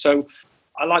courtesy. So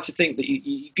I like to think that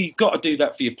you've got to do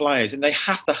that for your players, and they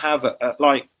have to have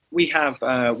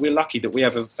we're lucky that we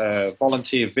have a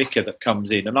volunteer vicar that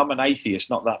comes in, and I'm an atheist,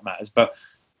 not that matters, but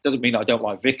it doesn't mean I don't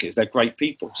like vicars. They're great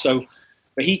people. So.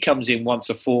 But he comes in once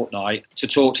a fortnight to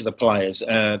talk to the players.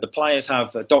 The players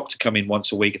have a doctor come in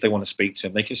once a week if they want to speak to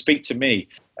him. They can speak to me.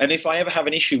 And if I ever have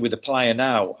an issue with a player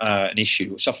now,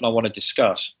 something I want to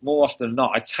discuss, more often than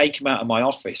not, I take him out of my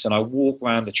office and I walk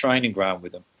around the training ground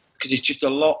with him because it's just a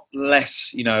lot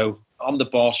less, I'm the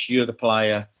boss, you're the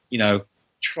player,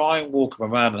 try and walk him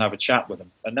around and have a chat with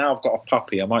him. And now I've got a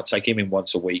puppy. I might take him in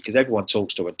once a week because everyone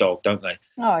talks to a dog, don't they?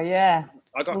 Oh, yeah.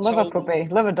 I love a puppy.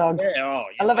 Love a dog. Yeah,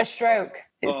 I love a stroke.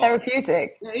 It's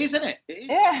therapeutic. Yeah, isn't it? It is.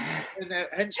 Yeah. And,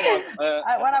 hence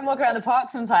why. When I'm walking around the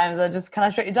park sometimes, can I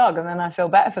stroke your dog? And then I feel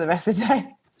better for the rest of the day.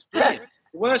 Brilliant.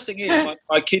 The worst thing is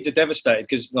my kids are devastated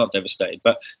not devastated,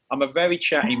 but I'm a very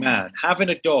chatty man. Having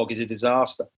a dog is a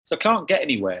disaster. So I can't get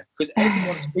anywhere because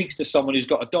everyone speaks to someone who's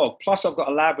got a dog. Plus I've got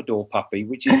a Labrador puppy,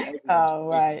 which is... Oh,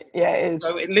 right. Yeah, it is.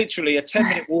 So literally a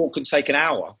 10-minute walk can take an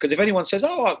hour. Because if anyone says,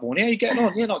 all right, Warren, how are you getting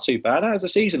on? Yeah, not too bad. How's the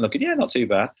season looking? Yeah, not too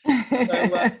bad.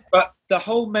 So, but the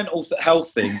whole mental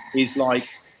health thing is like...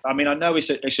 I mean, I know it's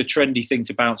a trendy thing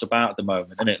to bounce about at the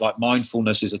moment, and it like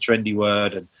mindfulness is a trendy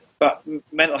word, but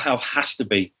mental health has to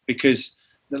be because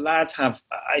the lads have.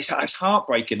 It's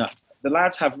heartbreaking that the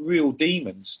lads have real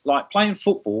demons. Like playing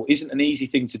football isn't an easy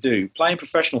thing to do. Playing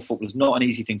professional football is not an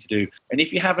easy thing to do. And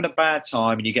if you're having a bad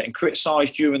time and you're getting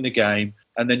criticised during the game,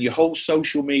 and then your whole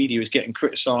social media is getting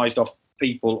criticised off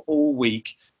people all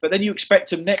week. But then you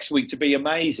expect them next week to be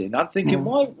amazing. I'm thinking,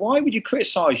 why would you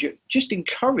criticise? You just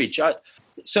encourage.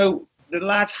 So the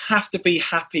lads have to be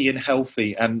happy and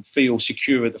healthy and feel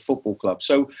secure at the football club.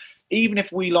 So even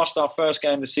if we lost our first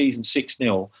game of the season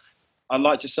 6-0, I'd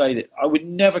like to say that I would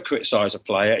never criticise a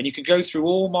player. And you can go through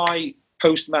all my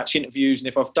post-match interviews, and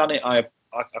if I've done it, I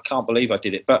can't believe I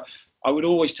did it. But I would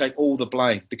always take all the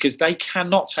blame because they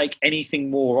cannot take anything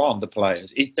more on, the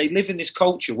players. They live in this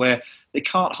culture where they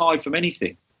can't hide from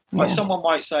anything. Like someone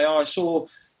might say, I saw,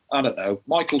 I don't know,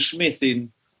 Michael Smith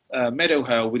in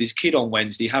Meadowhall with his kid on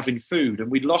Wednesday having food, and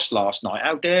we'd lost last night.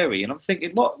 How dare he? And I'm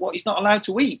thinking, what? He's not allowed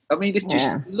to eat. I mean, it's just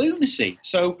lunacy.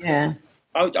 So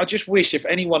I just wish if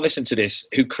anyone listened to this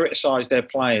who criticise their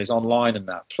players online and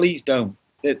that, please don't.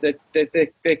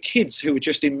 They're kids who are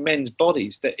just in men's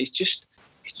bodies. That it's just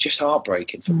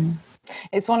heartbreaking for me.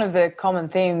 It's one of the common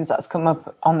themes that's come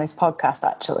up on this podcast.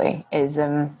 Actually, is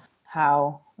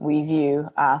how we view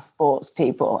our sports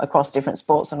people across different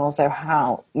sports, and also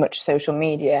how much social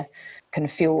media can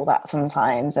fuel that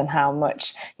sometimes, and how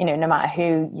much, no matter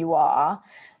who you are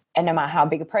and no matter how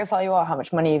big a profile you are, how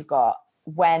much money you've got,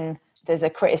 when there's a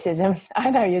criticism. I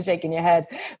know you're shaking your head,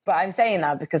 but I'm saying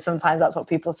that because sometimes that's what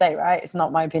people say, right? It's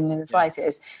not my opinion in the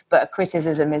slightest, but a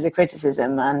criticism is a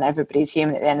criticism, and everybody's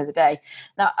human at the end of the day.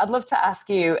 Now, I'd love to ask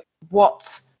you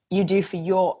what you do for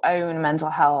your own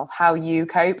mental health, how you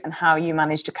cope and how you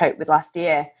managed to cope with last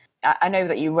year. I know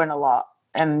that you run a lot,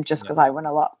 just because I run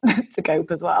a lot to cope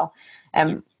as well.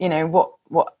 You know,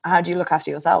 how do you look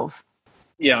after yourself?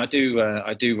 Yeah, I do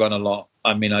run a lot.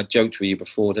 I mean, I joked with you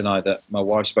before, didn't I, that my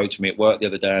wife spoke to me at work the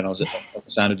other day and I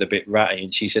sounded a bit ratty,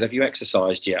 and she said, "Have you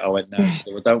exercised yet?" I went, "No." She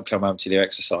said, "Well, don't come home to the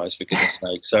exercise, for goodness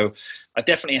sake." So I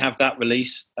definitely have that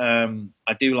release.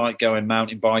 I do like going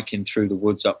mountain biking through the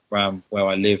woods up around where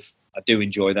I live. I do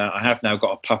enjoy that. I have now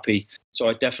got a puppy, so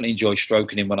I definitely enjoy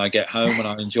stroking him when I get home, and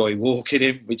I enjoy walking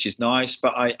him, which is nice.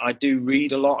 But I do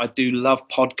read a lot. I do love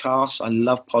podcasts. I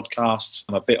love podcasts.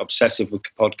 I'm a bit obsessive with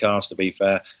podcasts, to be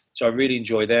fair. So I really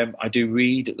enjoy them. I do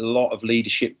read a lot of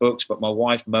leadership books, but my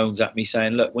wife moans at me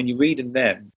saying, "Look, when you're reading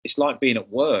them, it's like being at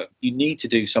work. You need to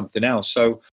do something else."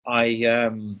 So I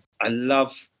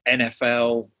love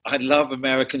NFL. I love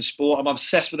American sport. I'm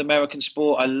obsessed with American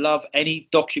sport. I love any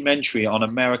documentary on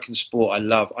American sport. I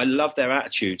love their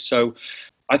attitude. So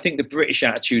I think the British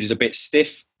attitude is a bit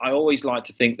stiff. I always like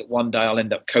to think that one day I'll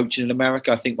end up coaching in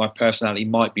America. I think my personality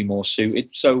might be more suited.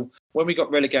 So when we got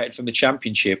relegated from the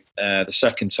Championship the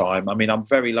second time, I mean, I'm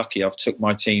very lucky. I've took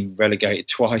my team relegated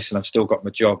twice and I've still got my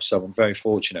job. So I'm very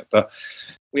fortunate. But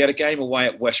we had a game away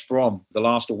at West Brom, the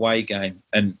last away game.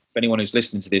 And if anyone who's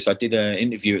listening to this, I did an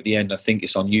interview at the end. I think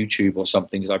it's on YouTube or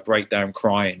something, because I break down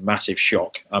crying, massive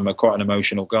shock. I'm quite an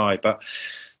emotional guy. But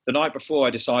the night before,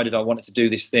 I decided I wanted to do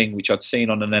this thing which I'd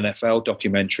seen on an NFL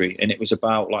documentary, and it was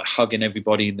about like hugging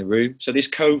everybody in the room. So this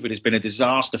COVID has been a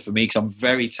disaster for me because I'm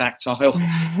very tactile. So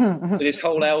this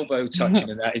whole elbow touching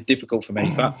and that is difficult for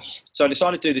me. But so I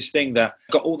decided to do this thing that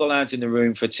got all the lads in the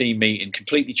room for a team meeting,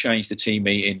 completely changed the team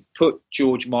meeting, put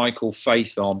George Michael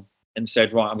Faith on, and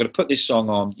said, "Right, I'm going to put this song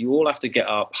on. You all have to get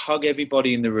up, hug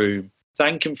everybody in the room,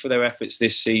 thank them for their efforts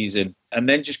this season, and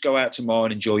then just go out tomorrow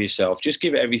and enjoy yourself. Just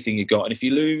give it everything you got. And if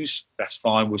you lose, that's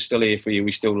fine. We're still here for you.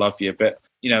 We still love you. But,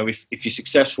 you know, if you're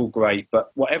successful, great. But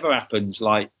whatever happens,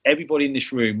 like, everybody in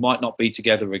this room might not be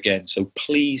together again. So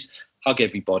please hug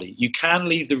everybody. You can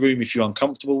leave the room if you're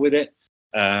uncomfortable with it."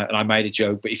 And I made a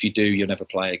joke, but if you do, you'll never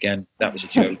play again. That was a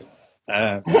joke.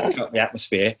 Cut the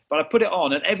atmosphere. But I put it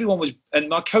on, and everyone was, and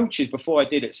my coaches before I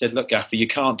did it said, "Look, Gaffer, you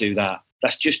can't do that.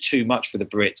 That's just too much for the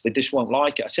Brits. They just won't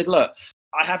like it." I said, "Look,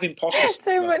 I have imposter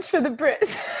syndrome." Too much for the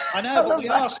Brits. I know, but we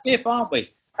are stiff, aren't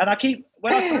we? And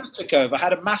when I first took over, I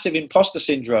had a massive imposter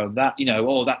syndrome that, you know,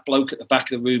 oh, that bloke at the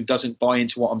back of the room doesn't buy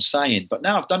into what I'm saying. But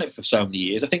now I've done it for so many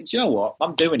years, I think, do you know what?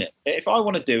 I'm doing it. If I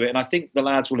want to do it, and I think the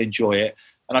lads will enjoy it,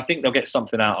 and I think they'll get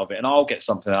something out of it, and I'll get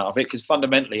something out of it, because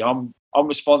fundamentally I'm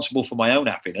responsible for my own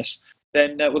happiness,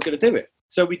 then we're going to do it.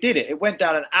 So we did it. It went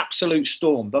down an absolute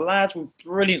storm. The lads were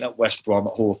brilliant at West Brom,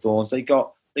 at Hawthorns. They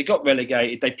got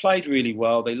relegated. They played really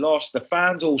well. They lost. The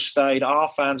fans all stayed. Our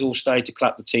fans all stayed to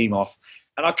clap the team off.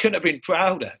 And I couldn't have been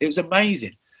prouder. It was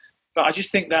amazing. But I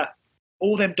just think that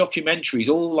all them documentaries,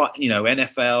 all like, you know,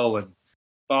 NFL and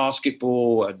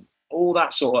basketball and all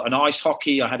that sort of, and ice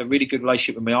hockey. I had a really good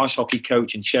relationship with my ice hockey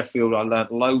coach in Sheffield. I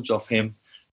learnt loads off him.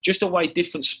 Just the way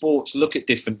different sports look at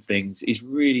different things is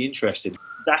really interesting.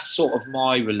 That's sort of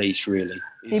my release, really.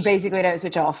 So you basically don't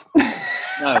switch off?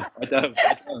 No, I don't.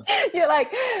 You're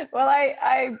like, well,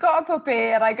 I got a puppy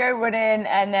and I go running,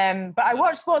 and but I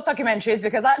watch sports documentaries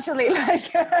because actually, like,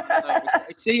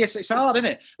 see, it's hard, isn't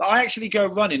it? But I actually go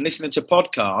running, listening to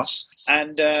podcasts,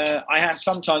 and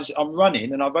sometimes I'm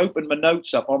running and I've opened my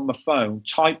notes up on my phone,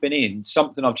 typing in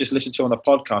something I've just listened to on a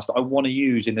podcast that I want to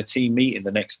use in the team meeting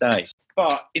the next day.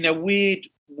 But in a weird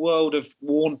world of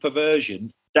worn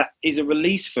perversion, that is a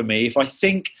release for me. If I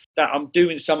think that I'm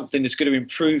doing something that's going to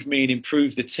improve me and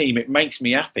improve the team, it makes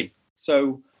me happy.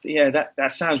 So, yeah,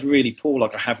 that sounds really poor,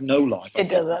 like I have no life. It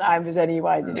doesn't. I was only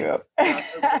winding you up.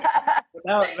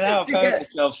 Now I've heard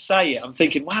myself say it, I'm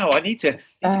thinking, wow, I need to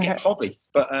get a hobby.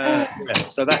 But yeah,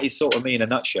 so that is sort of me in a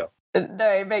nutshell. No,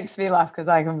 it makes me laugh because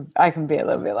I can be a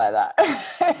little bit like that.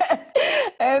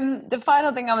 The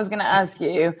final thing I was going to ask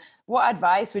you, what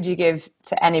advice would you give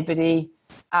to anybody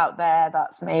out there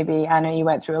that's maybe, I know you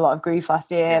went through a lot of grief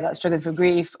last year, that struggled for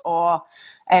grief, or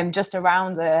just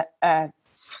around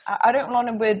I don't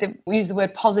want to use the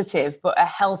word positive, but a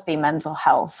healthy mental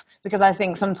health, because I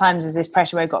think sometimes there's this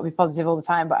pressure where you've got to be positive all the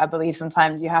time, but I believe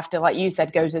sometimes you have to, like you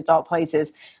said, go to dark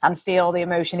places and feel the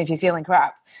emotion if you're feeling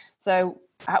crap. So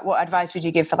what advice would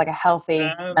you give for like a healthy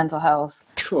mental health?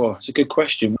 Sure, it's a good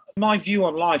question. My view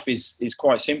on life is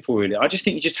quite simple, really. I just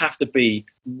think you just have to be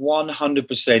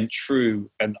 100% true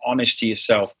and honest to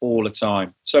yourself all the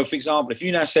time. So, for example, if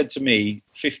you now said to me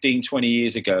 15, 20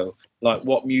 years ago, like,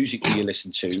 what music do you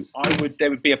listen to? There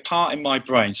would be a part in my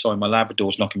brain. Sorry, my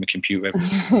Labrador's knocking my computer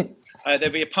over.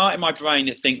 There'd be a part in my brain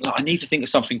that think, I need to think of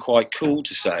something quite cool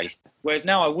to say. Whereas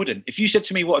now I wouldn't. If you said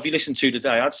to me, what have you listened to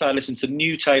today? I'd say I listened to the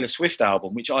new Taylor Swift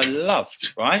album, which I love,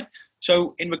 right?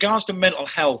 So in regards to mental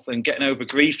health and getting over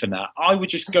grief and that, I would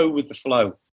just go with the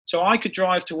flow. So I could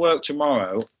drive to work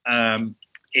tomorrow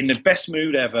in the best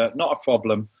mood ever, not a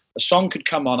problem. A song could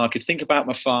come on, I could think about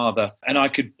my father, and I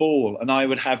could bawl, and I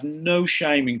would have no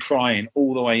shame in crying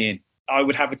all the way in. I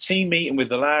would have a team meeting with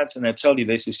the lads, and they'll tell you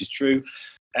this is true,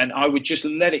 and I would just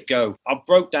let it go. I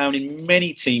broke down in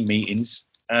many team meetings,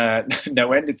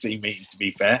 no end of team meetings, to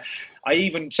be fair. I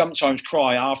even sometimes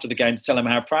cry after the game to tell them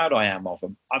how proud I am of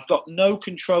them. I've got no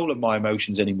control of my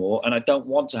emotions anymore, and I don't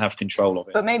want to have control of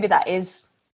it. But maybe that is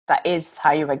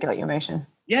how you regulate your emotion.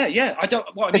 Yeah.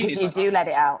 Because you do let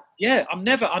it out. Yeah, I'm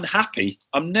never unhappy.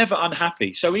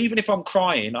 So even if I'm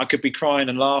crying, I could be crying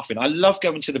and laughing. I love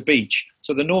going to the beach.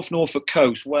 So the North Norfolk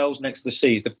coast, Wales next to the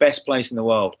sea, is the best place in the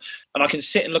world. And I can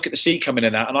sit and look at the sea coming in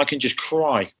and out, and I can just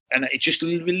cry. And it just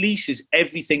releases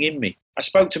everything in me. I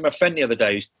spoke to my friend the other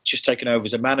day who's just taken over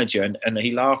as a manager, and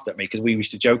he laughed at me because we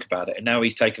used to joke about it. And now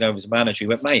he's taken over as a manager. He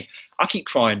went, mate, I keep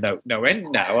crying no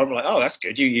end now. I'm like, oh, that's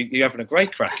good. You're having a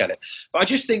great crack at it. But I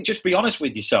just think, just be honest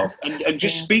with yourself and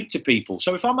just speak to people.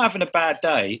 So if I'm having a bad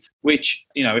day, which,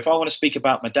 if I want to speak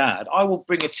about my dad, I will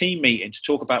bring a team meeting to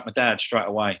talk about my dad straight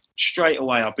away. Straight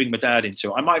away, I'll bring my dad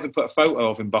into it. I might even put a photo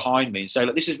of him behind me and say,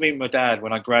 look, this is me and my dad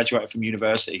when I graduated from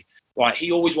university. Right,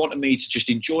 he always wanted me to just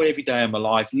enjoy every day of my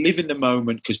life, live in the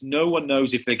moment, because no one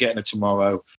knows if they're getting a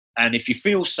tomorrow. And if you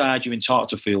feel sad, you're entitled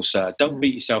to feel sad. Don't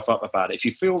beat yourself up about it. If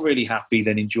you feel really happy,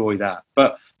 then enjoy that.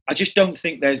 But I just don't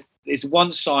think there's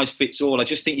one size fits all. I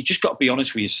just think you just got to be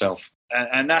honest with yourself.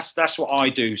 And that's what I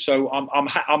do. So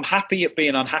I'm happy at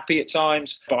being unhappy at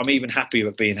times, but I'm even happier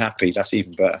at being happy. That's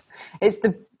even better.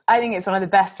 I think it's one of the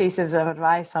best pieces of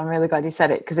advice. I'm really glad you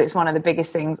said it, because it's one of the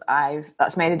biggest things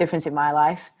that's made a difference in my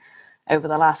life over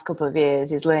the last couple of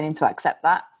years, is learning to accept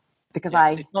that. Because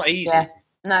it's not easy. Yeah,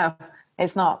 no,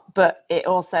 it's not. But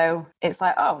it's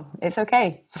like, oh, it's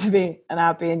okay to be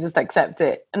unhappy and just accept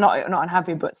it. Not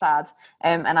unhappy, but sad,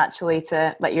 and actually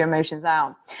to let your emotions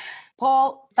out.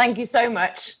 Paul, thank you so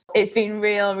much. It's been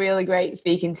really great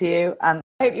speaking to you, and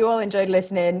I hope you all enjoyed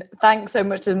listening. Thanks so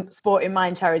much to Sport in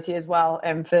Mind charity as well,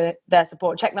 for their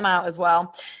support. Check them out as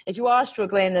well. If you are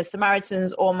struggling, there's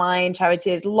Samaritans or Mind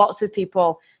charities. Lots of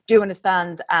people do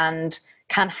understand and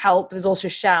can help. There's also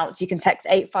Shout. You can text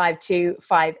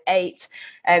 85258.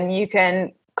 You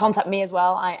can contact me as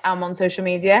well. I am on social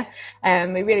media.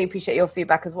 We really appreciate your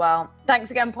feedback as well.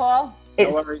 Thanks again, Paul.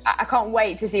 I can't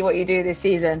wait to see what you do this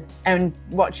season and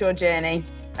watch your journey.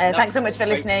 Thanks so much for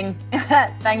listening.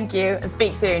 Thank you, and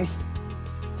speak soon.